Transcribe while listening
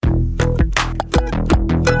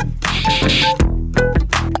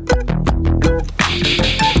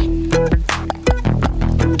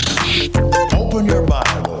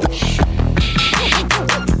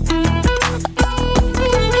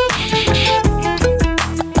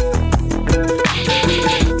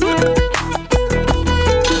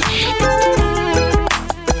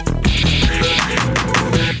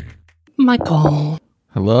Michael.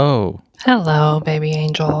 Hello. Hello, baby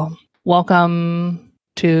angel. Welcome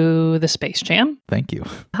to the Space Jam. Thank you.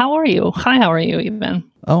 How are you? Hi, how are you even?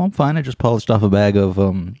 Oh, I'm fine. I just polished off a bag of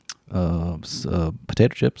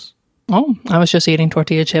potato chips. Oh, I was just eating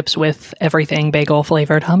tortilla chips with everything bagel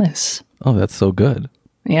flavored hummus. Oh, that's so good.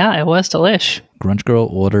 Yeah, it was delish. Grunge Girl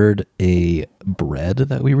ordered a bread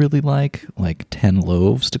that we really like 10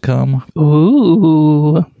 loaves to come.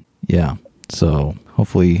 Ooh. Yeah, so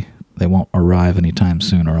hopefully they won't arrive anytime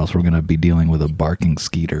soon or else we're going to be dealing with a barking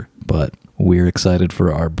skeeter. But we're excited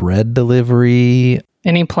for our bread delivery.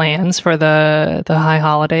 Any plans for the high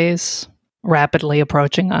holidays rapidly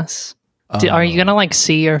approaching us? Are you going to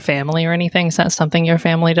see your family or anything? Is that something your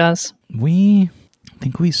family does? I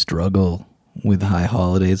think we struggle with high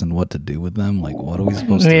holidays and what to do with them. What are we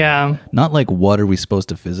supposed to... Yeah. Not what are we supposed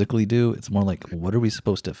to physically do? It's more what are we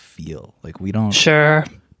supposed to feel? We don't... Sure.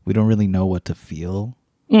 We don't really know what to feel.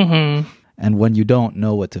 Mm-hmm. And when you don't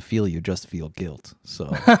know what to feel, you just feel guilt. So...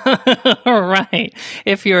 Right.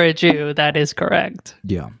 If you're a Jew, that is correct.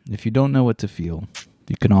 Yeah. If you don't know what to feel,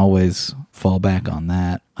 you can always fall back on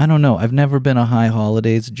that. I don't know. I've never been a high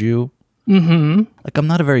holidays Jew. Mm-hmm. I'm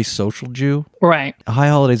not a very social Jew. Right. High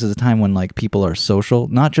holidays is a time when people are social,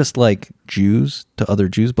 not just Jews to other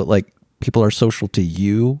Jews, but people are social to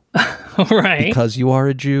you. Right. Because you are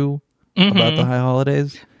a Jew. Mm-hmm. About the high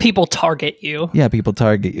holidays. People target you. Yeah, people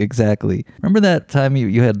target you. Exactly. Remember that time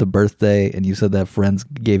you had the birthday and you said that friends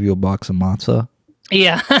gave you a box of matzah?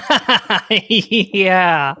 Yeah.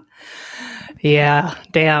 Yeah. Yeah.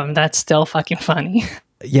 Damn, that's still fucking funny.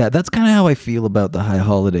 Yeah, that's kind of how I feel about the high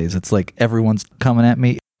holidays. It's everyone's coming at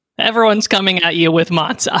me. Everyone's coming at you with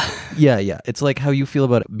matzah. Yeah. It's how you feel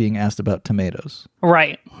about being asked about tomatoes.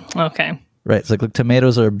 Right. Okay. Right. It's look,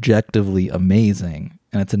 tomatoes are objectively amazing,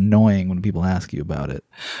 and it's annoying when people ask you about it.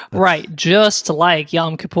 Right. Just like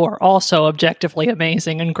Yom Kippur, also objectively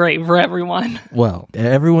amazing and great for everyone. Well,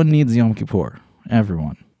 everyone needs Yom Kippur.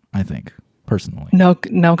 Everyone, I think, personally. No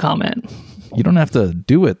comment. You don't have to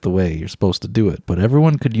do it the way you're supposed to do it, but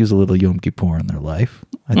everyone could use a little Yom Kippur in their life,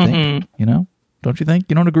 I think. Mm-hmm. Don't you think?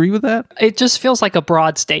 You don't agree with that? It just feels like a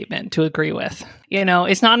broad statement to agree with.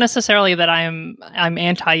 It's not necessarily that I'm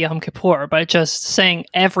anti Yom Kippur, but just saying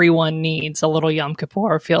everyone needs a little Yom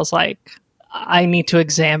Kippur feels like I need to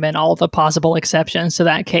examine all the possible exceptions to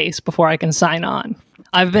that case before I can sign on.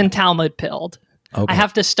 I've been Talmud pilled. Okay. I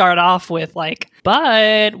have to start off with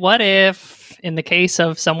but what if, in the case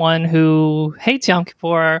of someone who hates Yom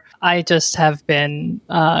Kippur, I just have been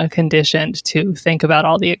conditioned to think about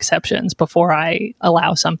all the exceptions before I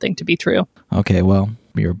allow something to be true. Okay, well,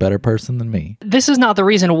 you're a better person than me. This is not the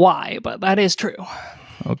reason why, but that is true.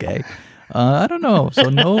 Okay. I don't know. So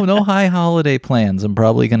no high holiday plans. I'm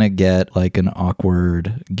probably going to get an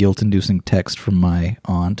awkward, guilt-inducing text from my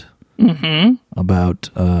aunt. Mm-hmm. About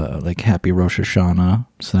Happy Rosh Hashanah,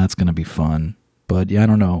 so that's gonna be fun. But yeah, I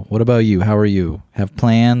don't know. What about you? How are you? Have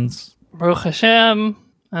plans? Baruch Hashem.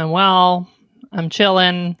 I'm well. I'm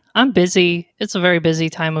chilling. I'm busy. It's a very busy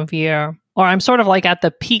time of year. Or I'm sort of at the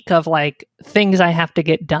peak of things I have to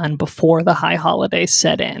get done before the high holidays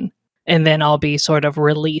set in, and then I'll be sort of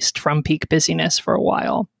released from peak busyness for a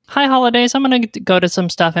while. High holidays, I'm gonna go to some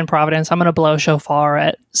stuff in Providence. I'm gonna blow shofar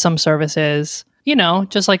at some services.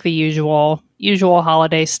 Just the usual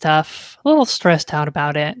holiday stuff. A little stressed out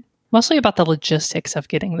about it. Mostly about the logistics of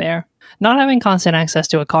getting there. Not having constant access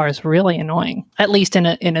to a car is really annoying. At least in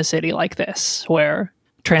a city like this, where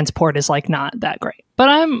transport is not that great. But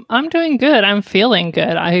I'm doing good. I'm feeling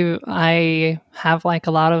good. I have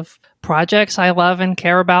a lot of projects I love and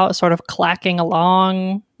care about sort of clacking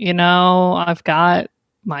along. I've got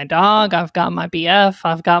my dog. I've got my BF.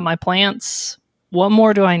 I've got my plants. What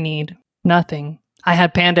more do I need? Nothing. I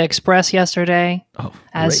had Panda Express yesterday,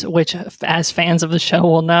 which, as fans of the show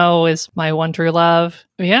will know, is my one true love.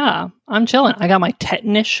 Yeah, I'm chilling. I got my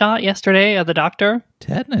tetanus shot yesterday at the doctor.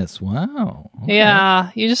 Tetanus? Wow. Okay.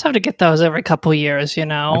 Yeah, you just have to get those every couple years,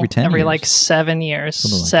 Every 10 years. 7 years,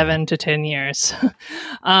 7 to 10 years.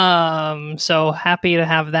 So happy to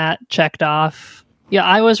have that checked off. Yeah,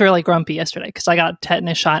 I was really grumpy yesterday because I got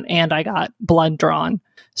tetanus shot and I got blood drawn.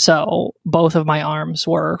 So both of my arms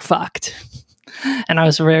were fucked. And I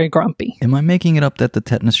was very grumpy. Am I making it up that the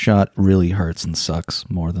tetanus shot really hurts and sucks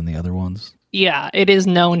more than the other ones? Yeah, it is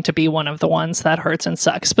known to be one of the ones that hurts and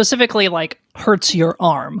sucks. Specifically, hurts your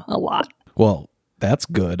arm a lot. Well, that's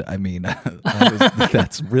good. I mean,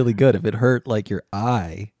 that's really good. If it hurt your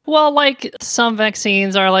eye. Well, some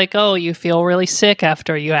vaccines are oh, you feel really sick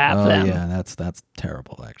after you have them. Oh, yeah, that's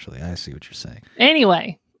terrible, actually. I see what you're saying.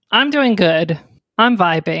 Anyway, I'm doing good. I'm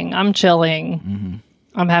vibing. I'm chilling. Mm-hmm.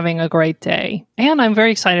 I'm having a great day. And I'm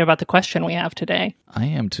very excited about the question we have today. I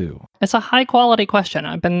am too. It's a high quality question.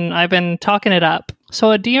 I've been talking it up.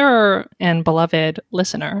 So a dear and beloved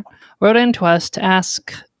listener wrote into us to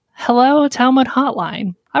ask, "Hello, Talmud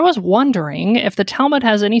Hotline. I was wondering if the Talmud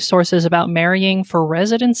has any sources about marrying for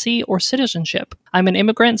residency or citizenship. I'm an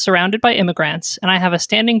immigrant surrounded by immigrants, and I have a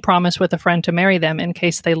standing promise with a friend to marry them in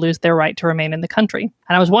case they lose their right to remain in the country.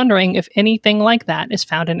 And I was wondering if anything like that is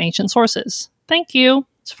found in ancient sources. Thank you."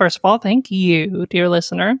 So first of all, thank you, dear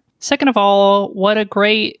listener. Second of all, what a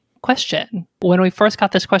great question. When we first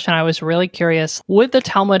got this question, I was really curious, would the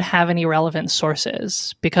Talmud have any relevant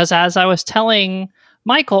sources? Because as I was telling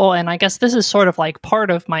Michael, and I guess this is sort of like part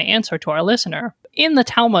of my answer to our listener, in the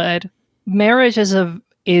Talmud, marriage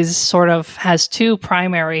has two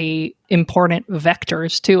primary important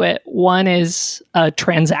vectors to it. One is a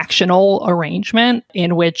transactional arrangement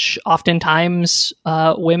in which oftentimes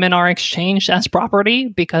women are exchanged as property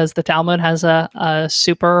because the Talmud has a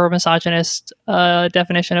super misogynist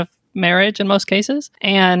definition of marriage in most cases.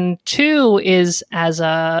 And two is as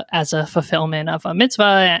a fulfillment of a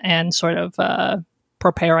mitzvah and sort of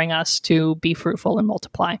preparing us to be fruitful and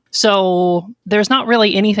multiply. So there's not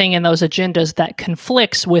really anything in those agendas that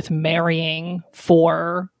conflicts with marrying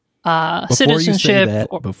for citizenship.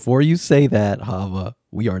 Before you say that, Hava,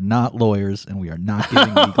 we are not lawyers and we are not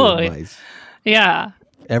giving legal advice. Yeah.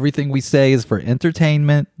 Everything we say is for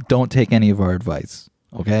entertainment. Don't take any of our advice.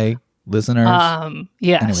 Okay? Listeners?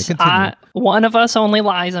 Yes. Anyway, continue. One of us only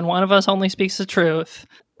lies and one of us only speaks the truth.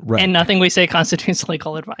 Right. And nothing we say constitutes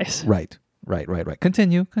legal advice. Right.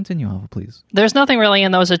 Continue, Hava, please. There's nothing really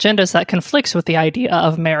in those agendas that conflicts with the idea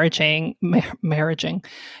of getting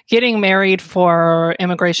married for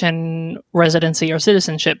immigration, residency, or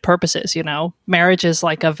citizenship purposes. You know, marriage is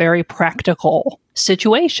like a very practical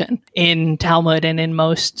situation in Talmud and in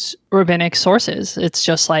most rabbinic sources. It's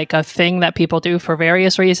just like a thing that people do for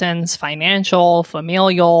various reasons: financial,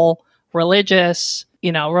 familial, religious.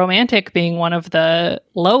 You know, romantic being one of the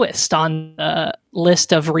lowest on the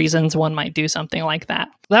list of reasons one might do something like that.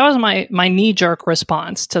 That was my knee-jerk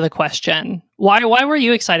response to the question. Why were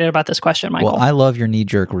you excited about this question, Michael? Well, I love your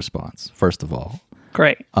knee-jerk response, first of all.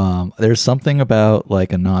 Great. There's something about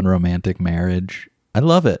like a non-romantic marriage. I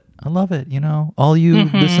love it. You know, all you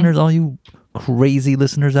listeners, all you crazy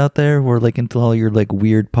listeners out there who are like into all your like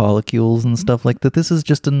weird polycules and stuff like that. This is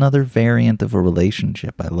just another variant of a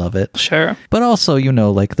relationship. I love it. Sure. But also, you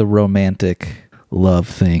know, like the romantic love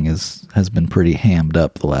thing has been pretty hammed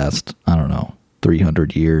up the last, I don't know,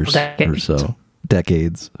 300 years or so.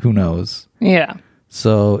 Decades. Who knows? Yeah.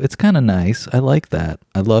 So it's kind of nice. I like that.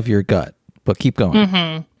 I love your gut. But keep going.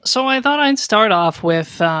 Mm-hmm. So I thought I'd start off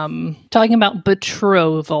with talking about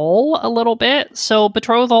betrothal a little bit. So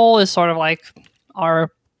betrothal is sort of like our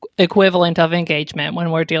equivalent of engagement when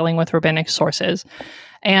we're dealing with rabbinic sources.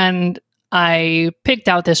 And I picked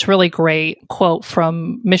out this really great quote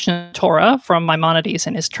from Mishneh Torah from Maimonides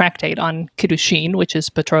in his tractate on Kiddushin, which is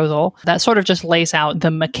betrothal, that sort of just lays out the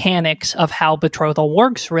mechanics of how betrothal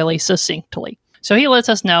works really succinctly. So he lets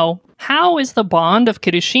us know, how is the bond of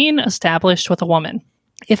Kiddushin established with a woman?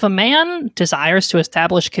 If a man desires to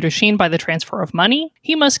establish Kiddushin by the transfer of money,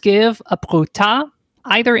 he must give a pruta,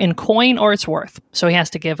 either in coin or its worth. So he has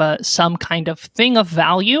to give some kind of thing of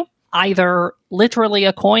value, either literally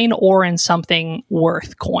a coin or in something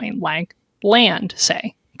worth coin, like land,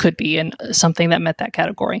 say, could be in something that met that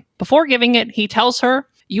category. Before giving it, he tells her,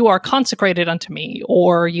 "You are consecrated unto me,"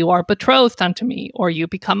 or "You are betrothed unto me," or "You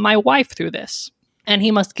become my wife through this." And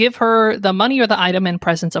he must give her the money or the item in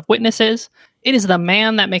presence of witnesses. It is the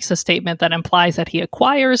man that makes a statement that implies that he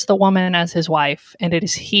acquires the woman as his wife, and it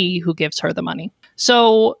is he who gives her the money.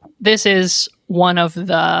 So this is one of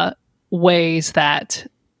the ways that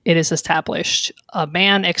it is established. A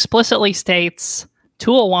man explicitly states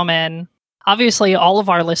to a woman, obviously all of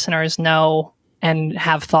our listeners know and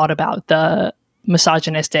have thought about the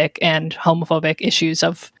misogynistic and homophobic issues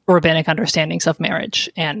of rabbinic understandings of marriage.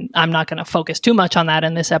 And I'm not going to focus too much on that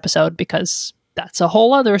in this episode because that's a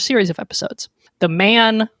whole other series of episodes. The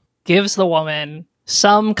man gives the woman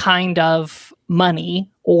some kind of money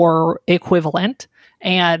or equivalent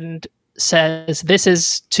and says, "This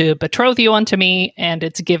is to betroth you unto me," and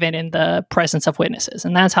it's given in the presence of witnesses.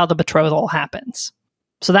 And that's how the betrothal happens.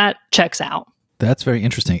 So that checks out. That's very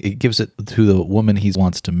interesting. It gives it to the woman he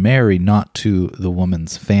wants to marry, not to the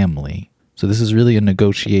woman's family. So this is really a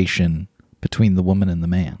negotiation between the woman and the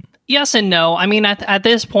man. Yes and no. I mean, at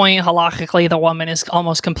this point, halakhically, the woman is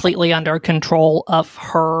almost completely under control of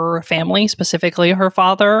her family, specifically her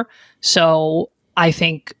father. So I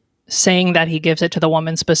think saying that he gives it to the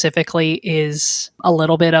woman specifically is a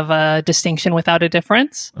little bit of a distinction without a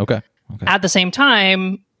difference. Okay. At the same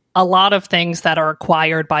time, a lot of things that are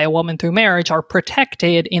acquired by a woman through marriage are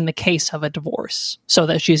protected in the case of a divorce, so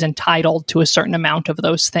that she's entitled to a certain amount of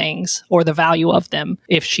those things or the value of them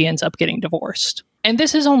if she ends up getting divorced. And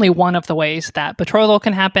this is only one of the ways that betrothal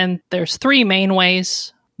can happen. There's three main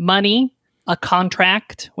ways: money, a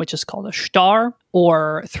contract, which is called a shtar,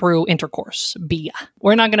 or through intercourse, bia.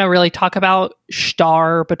 We're not going to really talk about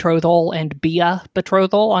shtar betrothal and bia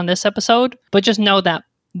betrothal on this episode, but just know that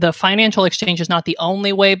the financial exchange is not the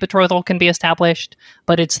only way betrothal can be established,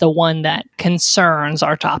 but it's the one that concerns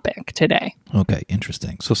our topic today. Okay,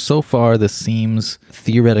 interesting. So far, this seems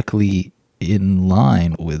theoretically in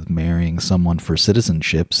line with marrying someone for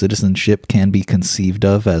citizenship. Citizenship can be conceived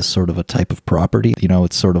of as sort of a type of property. You know,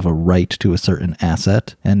 it's sort of a right to a certain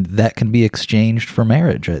asset, and that can be exchanged for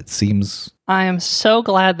marriage. It seems... I am so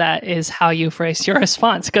glad that is how you phrased your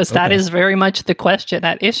response, because that is very much the question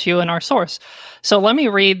at issue in our source. So let me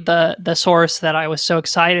read the source that I was so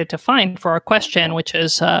excited to find for our question, which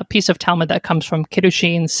is a piece of Talmud that comes from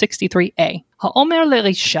Kiddushin 63a. Ha'omer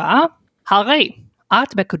lerisha, harei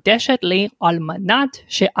את מקודשת לי על מנת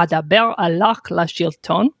שאדבר עלך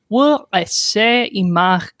לשלטון, ועשה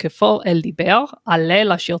עמך כפו אל דיבר, עלה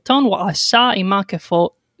לשלטון ועשה עמך כפו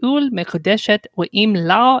אול מקודשת, ואם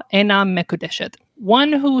לא אינה מקודשת.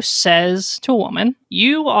 One who says to a woman,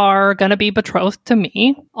 you are going to be betrothed to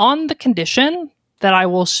me on the condition that I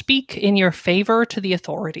will speak in your favor to the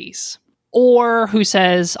authorities. Or who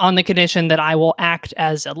says, on the condition that I will act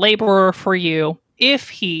as a laborer for you. If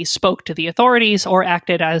he spoke to the authorities or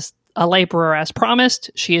acted as a laborer as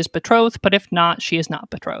promised, she is betrothed, but if not, she is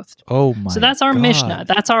not betrothed. Oh my! So that's our God. Mishnah.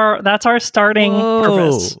 That's our starting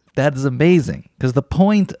purpose. That is amazing. Because the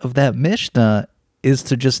point of that Mishnah is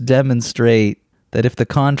to just demonstrate that if the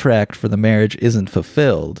contract for the marriage isn't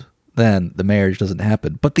fulfilled, then the marriage doesn't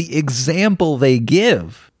happen. But the example they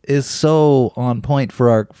give is so on point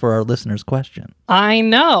for our listeners' question. I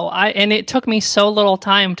know. And it took me so little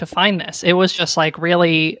time to find this. It was just like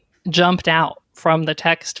really jumped out from the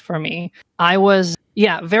text for me. I was,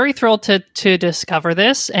 very thrilled to discover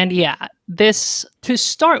this. And this, to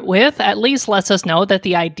start with, at least lets us know that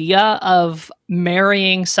the idea of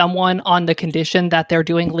marrying someone on the condition that they're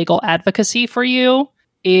doing legal advocacy for you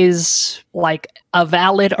is like a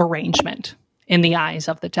valid arrangement in the eyes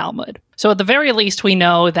of the Talmud. So at the very least, we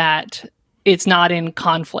know that it's not in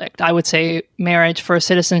conflict. I would say marriage for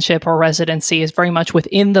citizenship or residency is very much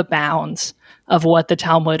within the bounds of what the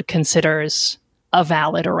Talmud considers a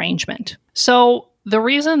valid arrangement. So the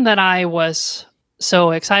reason that I was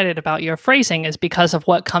so excited about your phrasing is because of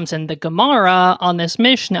what comes in the Gemara on this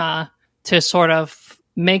Mishnah to sort of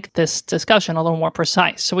make this discussion a little more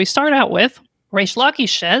precise. So we start out with, Reish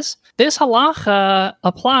Lakish says, this halacha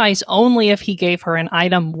applies only if he gave her an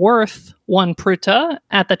item worth 1 pruta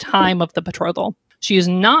at the time of the betrothal. She is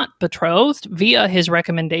not betrothed via his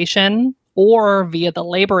recommendation or via the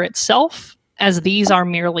labor itself, as these are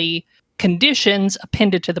merely conditions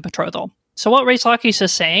appended to the betrothal. So what Reish Lakish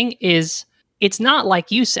is saying is, it's not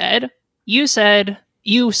like you said.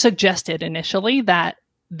 You suggested initially that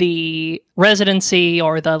the residency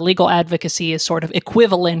or the legal advocacy is sort of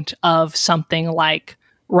equivalent of something like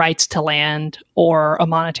rights to land or a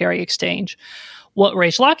monetary exchange. What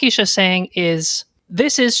Reish Lakish is saying is,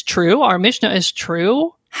 this is true, our Mishnah is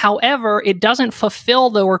true, however, it doesn't fulfill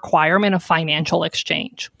the requirement of financial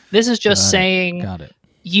exchange. This is just saying,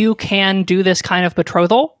 you can do this kind of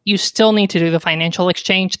betrothal, you still need to do the financial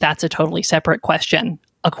exchange, that's a totally separate question,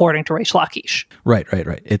 according to Reish Lakish. Right.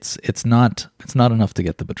 It's not enough to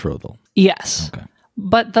get the betrothal. Yes. Okay.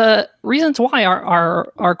 But the reasons why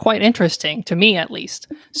are quite interesting, to me at least.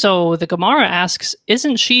 So the Gemara asks,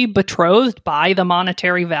 isn't she betrothed by the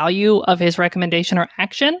monetary value of his recommendation or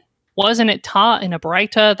action? Wasn't it taught in a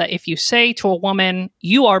Braita that if you say to a woman,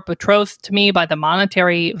 you are betrothed to me by the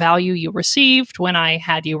monetary value you received when I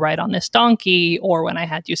had you ride on this donkey, or when I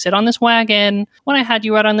had you sit on this wagon, when I had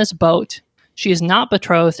you ride on this boat, she is not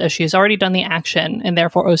betrothed as she has already done the action and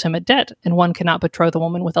therefore owes him a debt, and one cannot betroth a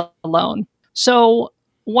woman with a loan. So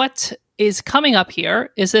what is coming up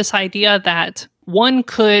here is this idea that one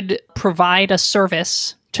could provide a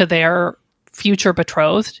service to their future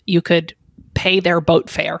betrothed. You could pay their boat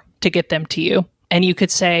fare to get them to you. And you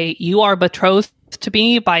could say, you are betrothed to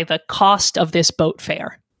me by the cost of this boat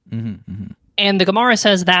fare. Mm-hmm, mm-hmm. And the Gemara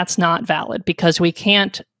says that's not valid because we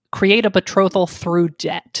can't create a betrothal through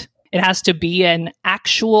debt. It has to be an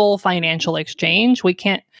actual financial exchange. We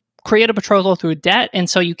can't create a betrothal through debt, and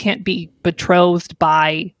so you can't be betrothed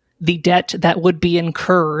by the debt that would be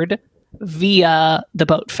incurred via the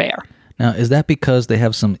boat fare. Now, is that because they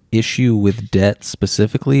have some issue with debt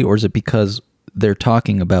specifically, or is it because they're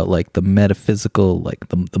talking about like the metaphysical, like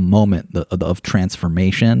the moment of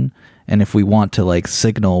transformation? And if we want to like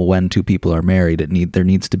signal when two people are married, there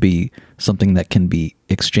needs to be something that can be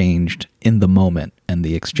exchanged in the moment, and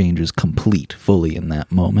the exchange is complete fully in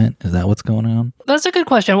that moment. Is that what's going on? That's a good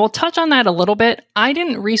question. We'll touch on that a little bit. I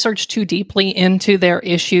didn't research too deeply into their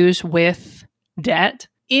issues with debt.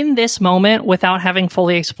 In this moment, without having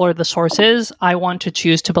fully explored the sources, I want to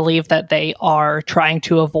choose to believe that they are trying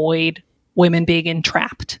to avoid women being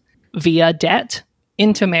entrapped via debt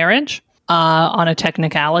into marriage on a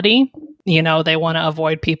technicality. You know, they want to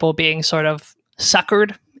avoid people being sort of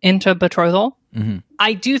suckered into betrothal. Mm-hmm.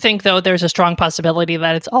 I do think, though, there's a strong possibility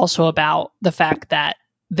that it's also about the fact that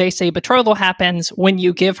they say betrothal happens when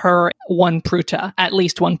you give her one pruta, at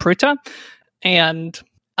least one pruta, and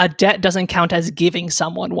a debt doesn't count as giving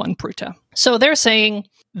someone one pruta. So they're saying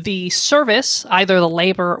the service, either the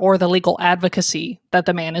labor or the legal advocacy that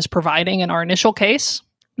the man is providing in our initial case,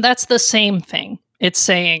 that's the same thing. It's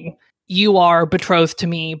saying you are betrothed to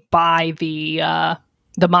me by the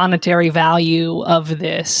monetary value of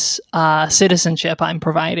this citizenship I'm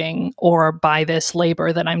providing, or by this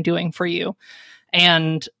labor that I'm doing for you.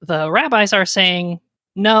 And the rabbis are saying,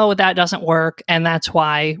 no, that doesn't work, and that's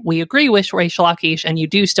why we agree with Reish Lakish, and you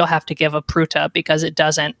do still have to give a pruta because it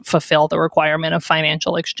doesn't fulfill the requirement of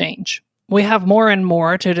financial exchange. We have more and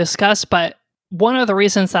more to discuss, but one of the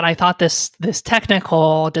reasons that I thought this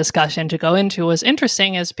technical discussion to go into was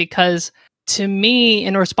interesting is because, to me,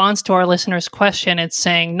 in response to our listener's question, it's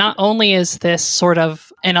saying not only is this sort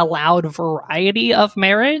of an allowed variety of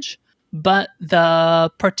marriage, but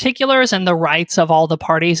the particulars and the rights of all the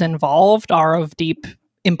parties involved are of deep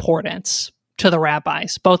importance to the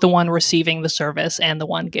rabbis, both the one receiving the service and the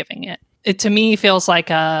one giving it. It, to me, feels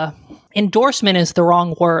like endorsement is the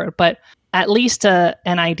wrong word, but at least an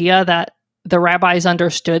idea that the rabbis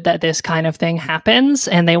understood that this kind of thing happens,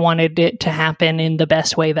 and they wanted it to happen in the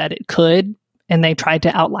best way that it could, and they tried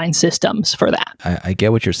to outline systems for that. I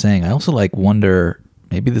get what you're saying. I also wonder,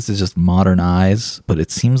 maybe this is just modern eyes, but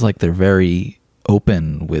it seems like they're very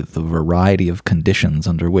open with the variety of conditions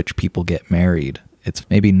under which people get married. It's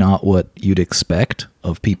maybe not what you'd expect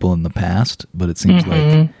of people in the past, but it seems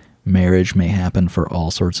like marriage may happen for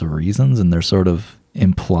all sorts of reasons, and they're sort of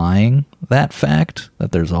implying that fact,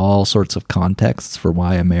 that there's all sorts of contexts for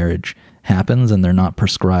why a marriage happens, and they're not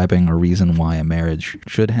prescribing a reason why a marriage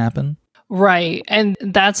should happen. Right. And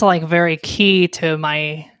that's very key to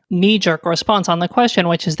my knee-jerk response on the question,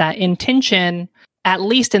 which is that intention, at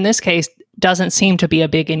least in this case, doesn't seem to be a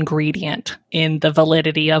big ingredient in the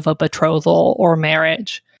validity of a betrothal or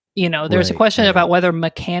marriage. You know, there's a question about whether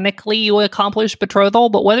mechanically you accomplish betrothal,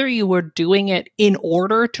 but whether you were doing it in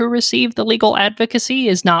order to receive the legal advocacy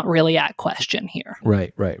is not really at question here.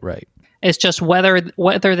 Right. It's just whether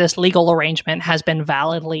this legal arrangement has been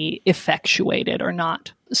validly effectuated or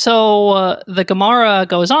not. So the Gemara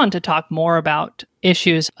goes on to talk more about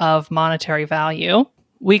issues of monetary value.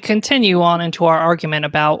 We continue on into our argument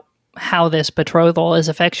about how this betrothal is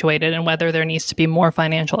effectuated and whether there needs to be more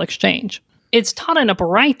financial exchange. It's taught in a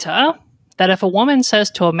Baraita that if a woman says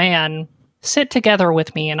to a man, sit together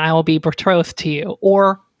with me and I will be betrothed to you,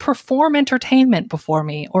 or perform entertainment before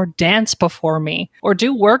me, or dance before me, or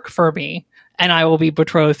do work for me, and I will be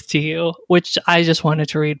betrothed to you, which I just wanted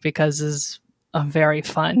to read because is a very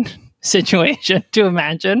fun situation to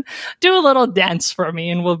imagine. Do a little dance for me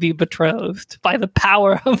and we'll be betrothed by the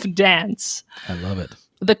power of dance. I love it.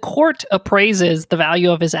 The court appraises the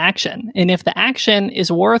value of his action, and if the action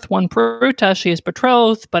is worth one pruta, she is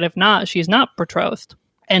betrothed, but if not, she's not betrothed.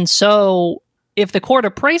 And so if the court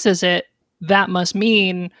appraises it, that must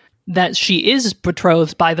mean that she is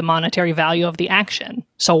betrothed by the monetary value of the action.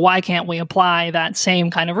 So why can't we apply that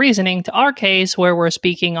same kind of reasoning to our case where we're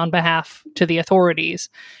speaking on behalf to the authorities?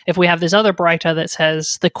 If we have this other Baraita that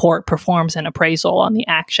says the court performs an appraisal on the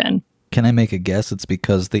action. Can I make a guess? It's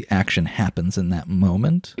because the action happens in that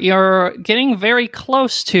moment? You're getting very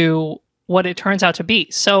close to what it turns out to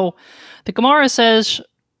be. So the Gemara says,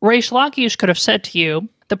 Reish Lakish could have said to you,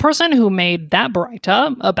 the person who made that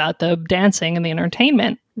Baraita about the dancing and the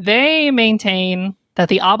entertainment, they maintain that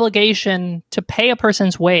the obligation to pay a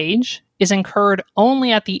person's wage is incurred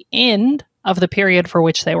only at the end of the period for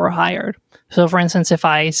which they were hired. So for instance, if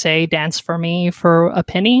I say dance for me for a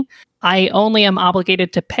penny, I only am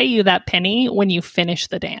obligated to pay you that penny when you finish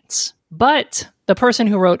the dance. But the person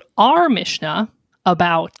who wrote our Mishnah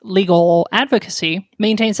about legal advocacy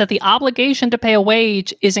maintains that the obligation to pay a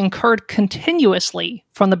wage is incurred continuously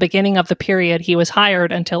from the beginning of the period he was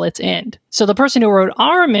hired until its end. So the person who wrote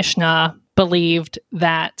our Mishnah believed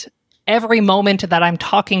that every moment that I'm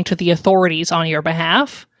talking to the authorities on your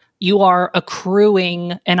behalf, you are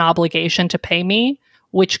accruing an obligation to pay me,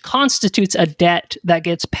 which constitutes a debt that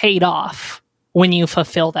gets paid off when you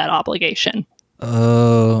fulfill that obligation.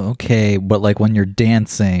 Oh, okay. But like when you're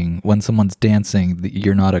dancing, when someone's dancing,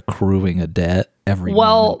 you're not accruing a debt every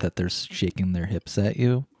moment that they're shaking their hips at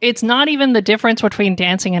you? It's not even the difference between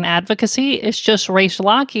dancing and advocacy. It's just Reish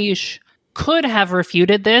Lakish could have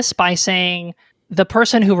refuted this by saying the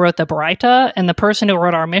person who wrote the Baraita and the person who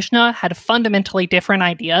wrote our Mishnah had fundamentally different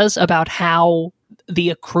ideas about how the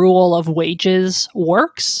accrual of wages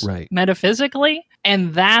works metaphysically.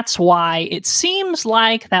 And that's why it seems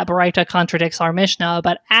like that Baraita contradicts our Mishnah,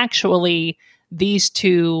 but actually these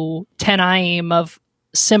two Tanaim of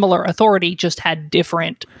similar authority just had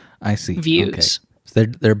different views. Okay. So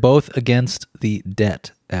they're both against the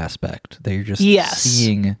debt aspect. They're just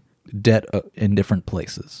seeing debt in different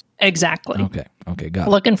places. Exactly. Okay, got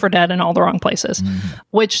it. Looking for debt in all the wrong places.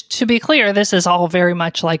 Which, to be clear, this is all very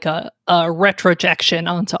much like a retrojection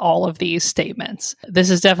onto all of these statements. This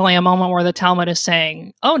is definitely a moment where the Talmud is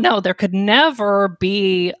saying, oh no, there could never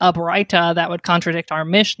be a Baraita that would contradict our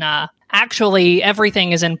Mishnah. Actually,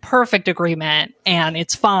 everything is in perfect agreement and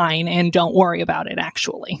it's fine and don't worry about it,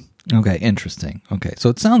 actually. Okay, interesting. Okay, so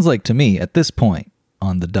it sounds like to me at this point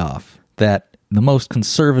on the daf that the most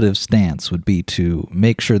conservative stance would be to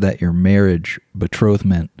make sure that your marriage,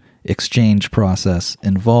 betrothment, exchange process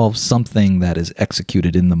involves something that is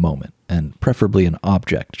executed in the moment, and preferably an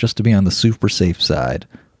object, just to be on the super safe side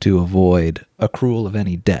to avoid accrual of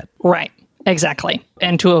any debt. Right, exactly.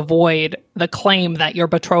 And to avoid the claim that your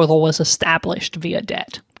betrothal was established via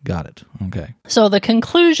debt. Got it. Okay. So the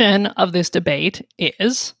conclusion of this debate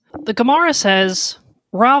is, the Gemara says,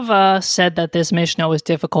 Rava said that this Mishnah was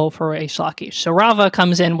difficult for Reish Lakish. So Rava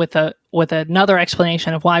comes in with another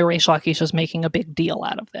explanation of why Reish Lakish was making a big deal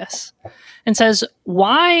out of this. And says,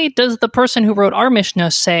 why does the person who wrote our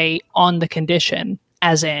Mishnah say on the condition,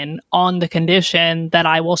 as in on the condition that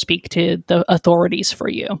I will speak to the authorities for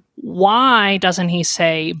you? Why doesn't he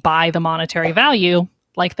say by the monetary value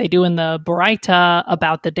like they do in the Baraita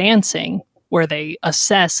about the dancing, where they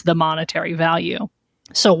assess the monetary value?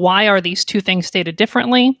 So why are these two things stated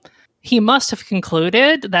differently? He must have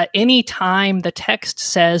concluded that any time the text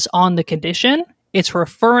says on the condition, it's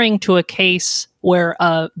referring to a case where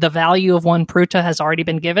the value of one pruta has already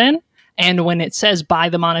been given. And when it says by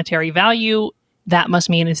the monetary value, that must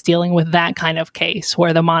mean it's dealing with that kind of case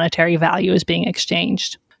where the monetary value is being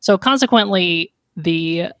exchanged. So consequently,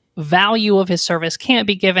 the value of his service can't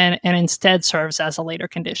be given and instead serves as a later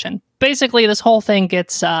condition. Basically, this whole thing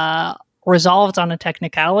gets resolved on a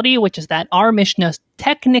technicality, which is that our Mishnah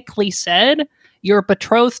technically said, you're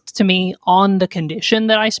betrothed to me on the condition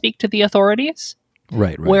that I speak to the authorities.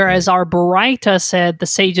 Right. Whereas our Baraita said the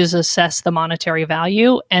sages assess the monetary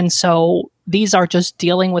value. And so these are just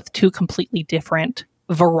dealing with two completely different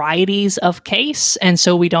varieties of case. And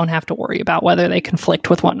so we don't have to worry about whether they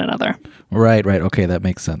conflict with one another. Right. Okay, that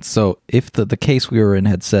makes sense. So if the case we were in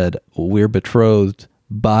had said, we're betrothed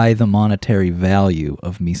by the monetary value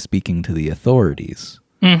of me speaking to the authorities,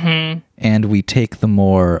 and we take the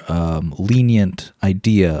more lenient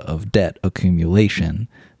idea of debt accumulation,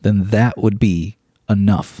 then that would be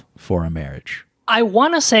enough for a marriage. I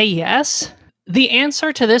want to say yes. The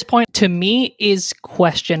answer to this point to me is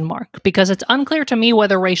question mark, because it's unclear to me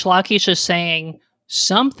whether Reish Lakish is saying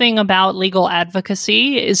something about legal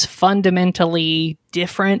advocacy is fundamentally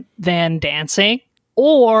different than dancing,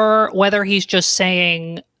 or whether he's just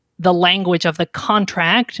saying the language of the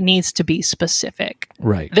contract needs to be specific.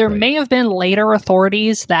 Right. There may have been later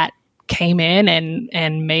authorities that came in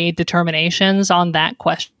and made determinations on that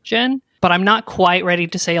question, but I'm not quite ready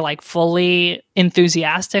to say like fully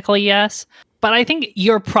enthusiastically yes. But I think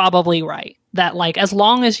you're probably right that like as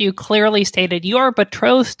long as you clearly stated you are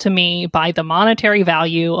betrothed to me by the monetary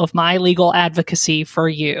value of my legal advocacy for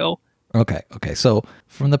you. Okay. So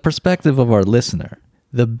from the perspective of our listener,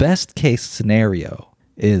 the best case scenario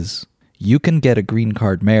is you can get a green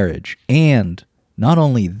card marriage, and not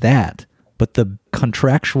only that, but the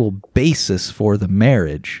contractual basis for the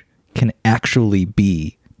marriage can actually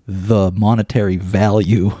be the monetary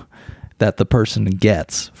value that the person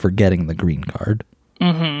gets for getting the green card.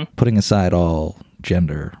 Putting aside all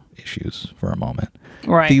gender issues for a moment.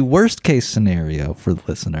 Right. The worst case scenario for the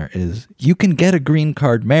listener is you can get a green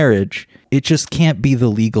card marriage. It just can't be the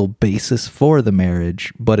legal basis for the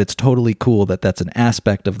marriage, but it's totally cool that that's an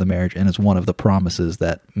aspect of the marriage and is one of the promises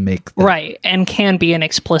that make that, right, and can be an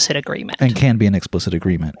explicit agreement. and can be an explicit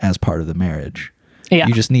agreement as part of the marriage. Yeah.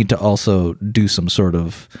 You just need to also do some sort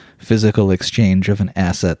of physical exchange of an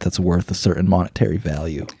asset that's worth a certain monetary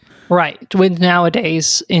value. Right, which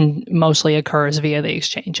nowadays mostly occurs via the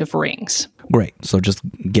exchange of rings. Great. So just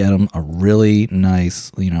get them a really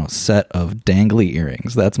nice, set of dangly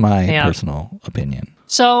earrings. That's my personal opinion.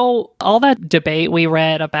 So all that debate we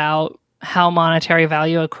read about how monetary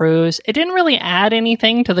value accrues, it didn't really add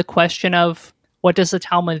anything to the question of what does the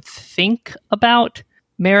Talmud think about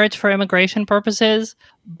marriage for immigration purposes,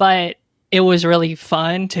 but it was really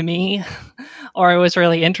fun to me, or it was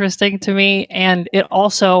really interesting to me. And it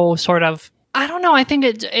also sort of, I don't know, I think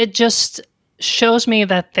it just shows me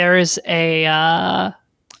that there is a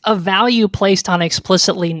value placed on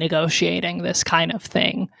explicitly negotiating this kind of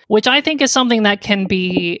thing, which I think is something that can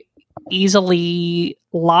be easily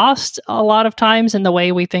lost a lot of times in the way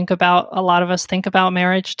a lot of us think about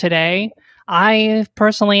marriage today. I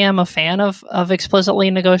personally am a fan of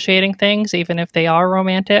explicitly negotiating things, even if they are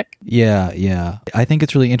romantic. Yeah. I think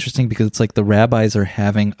it's really interesting because it's like the rabbis are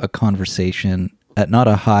having a conversation at not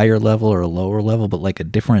a higher level or a lower level, but like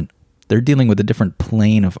they're dealing with a different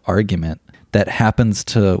plane of argument that happens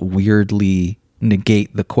to weirdly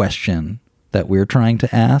negate the question that we're trying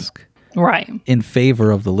to ask. Right. In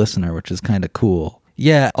favor of the listener, which is kind of cool.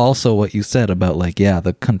 Yeah, also what you said about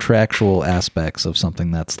the contractual aspects of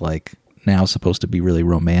something that's like now supposed to be really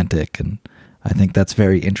romantic, and I think that's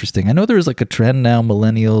very interesting. I know there's like a trend now,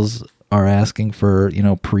 millennials are asking for,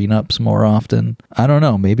 prenups more often. I don't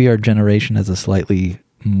know, maybe our generation has a slightly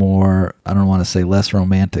more, I don't want to say less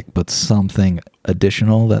romantic, but something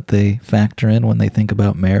additional that they factor in when they think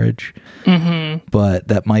about marriage. Mm-hmm. But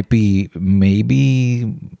that might be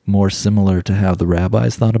maybe more similar to how the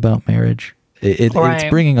rabbis thought about marriage. It's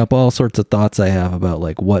bringing up all sorts of thoughts I have about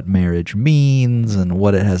like what marriage means and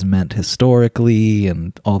what it has meant historically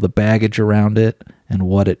and all the baggage around it and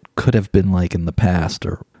what it could have been like in the past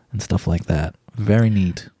and stuff like that. Very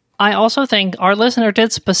neat. I also think our listener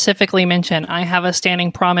did specifically mention, I have a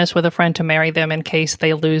standing promise with a friend to marry them in case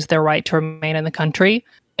they lose their right to remain in the country.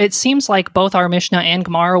 It seems like both our Mishnah and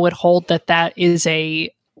Gemara would hold that is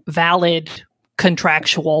a valid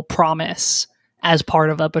contractual promise as part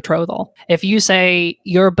of a betrothal. If you say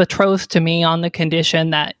you're betrothed to me on the condition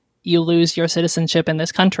that you lose your citizenship in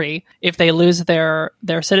this country, if they lose their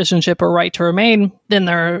citizenship or right to remain, then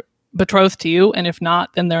they're betrothed to you, and if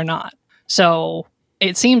not, then they're not. So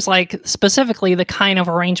it seems like specifically the kind of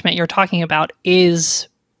arrangement you're talking about is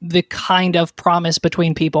the kind of promise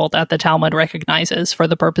between people that the Talmud recognizes for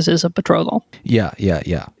the purposes of betrothal. Yeah.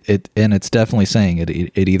 It's definitely saying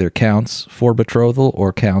it either counts for betrothal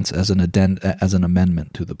or counts as an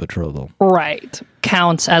amendment to the betrothal. Right.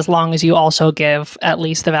 Counts as long as you also give at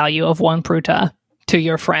least the value of one pruta to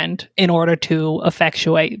your friend in order to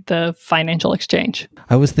effectuate the financial exchange.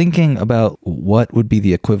 I was thinking about what would be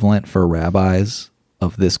the equivalent for rabbis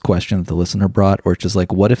of this question that the listener brought, or just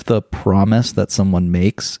like, what if the promise that someone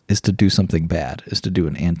makes is to do something bad, is to do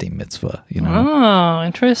an anti-mitzvah, Oh,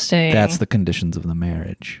 interesting. That's the conditions of the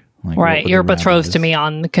marriage. Like, right, you're betrothed to me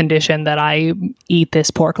on the condition that I eat this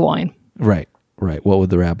pork loin. Right. What would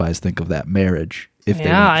the rabbis think of that marriage if they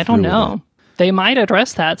went I don't through with know. it? They might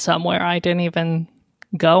address that somewhere. I didn't even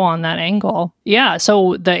go on that angle. Yeah,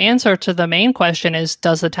 so the answer to the main question is,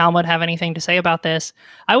 does the Talmud have anything to say about this?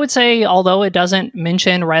 I would say, although it doesn't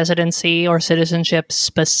mention residency or citizenship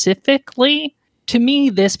specifically, to me,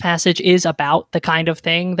 this passage is about the kind of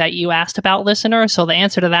thing that you asked about, listener. So the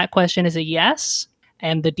answer to that question is a yes.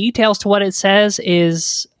 And the details to what it says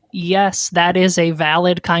is, yes, that is a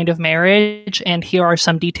valid kind of marriage. And here are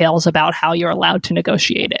some details about how you're allowed to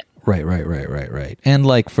negotiate it. Right. And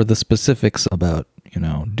like for the specifics about,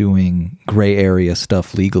 doing gray area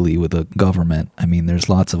stuff legally with a government, I mean, there's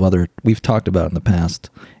lots of we've talked about in the past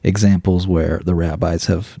examples where the rabbis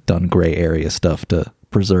have done gray area stuff to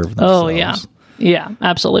preserve themselves. Oh, yeah. Yeah,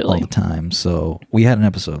 absolutely. All the time. So we had an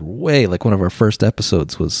episode one of our first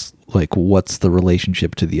episodes was like, what's the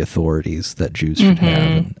relationship to the authorities that Jews should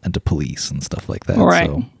have and to police and stuff like that. Right.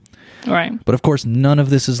 So, right. But of course, none of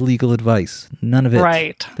this is legal advice. None of it.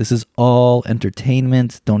 Right. This is all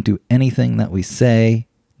entertainment. Don't do anything that we say.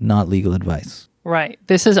 Not legal advice. Right.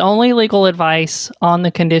 This is only legal advice on the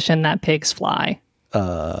condition that pigs fly.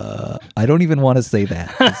 I don't even want to say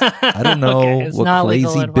that. I don't know Okay, it's what not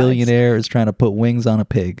legal crazy advice. billionaire is trying to put wings on a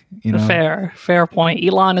pig. You know, Fair point.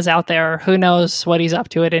 Elon is out there. Who knows what he's up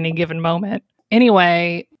to at any given moment.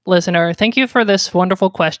 Anyway, listener, thank you for this wonderful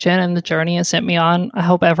question and the journey it sent me on. I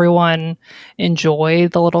hope everyone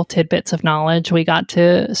enjoyed the little tidbits of knowledge we got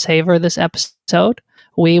to savor this episode.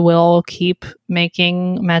 We will keep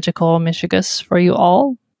making magical Mishigas for you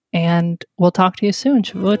all, and we'll talk to you soon.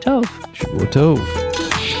 Shavua Tov. Shavua Tov.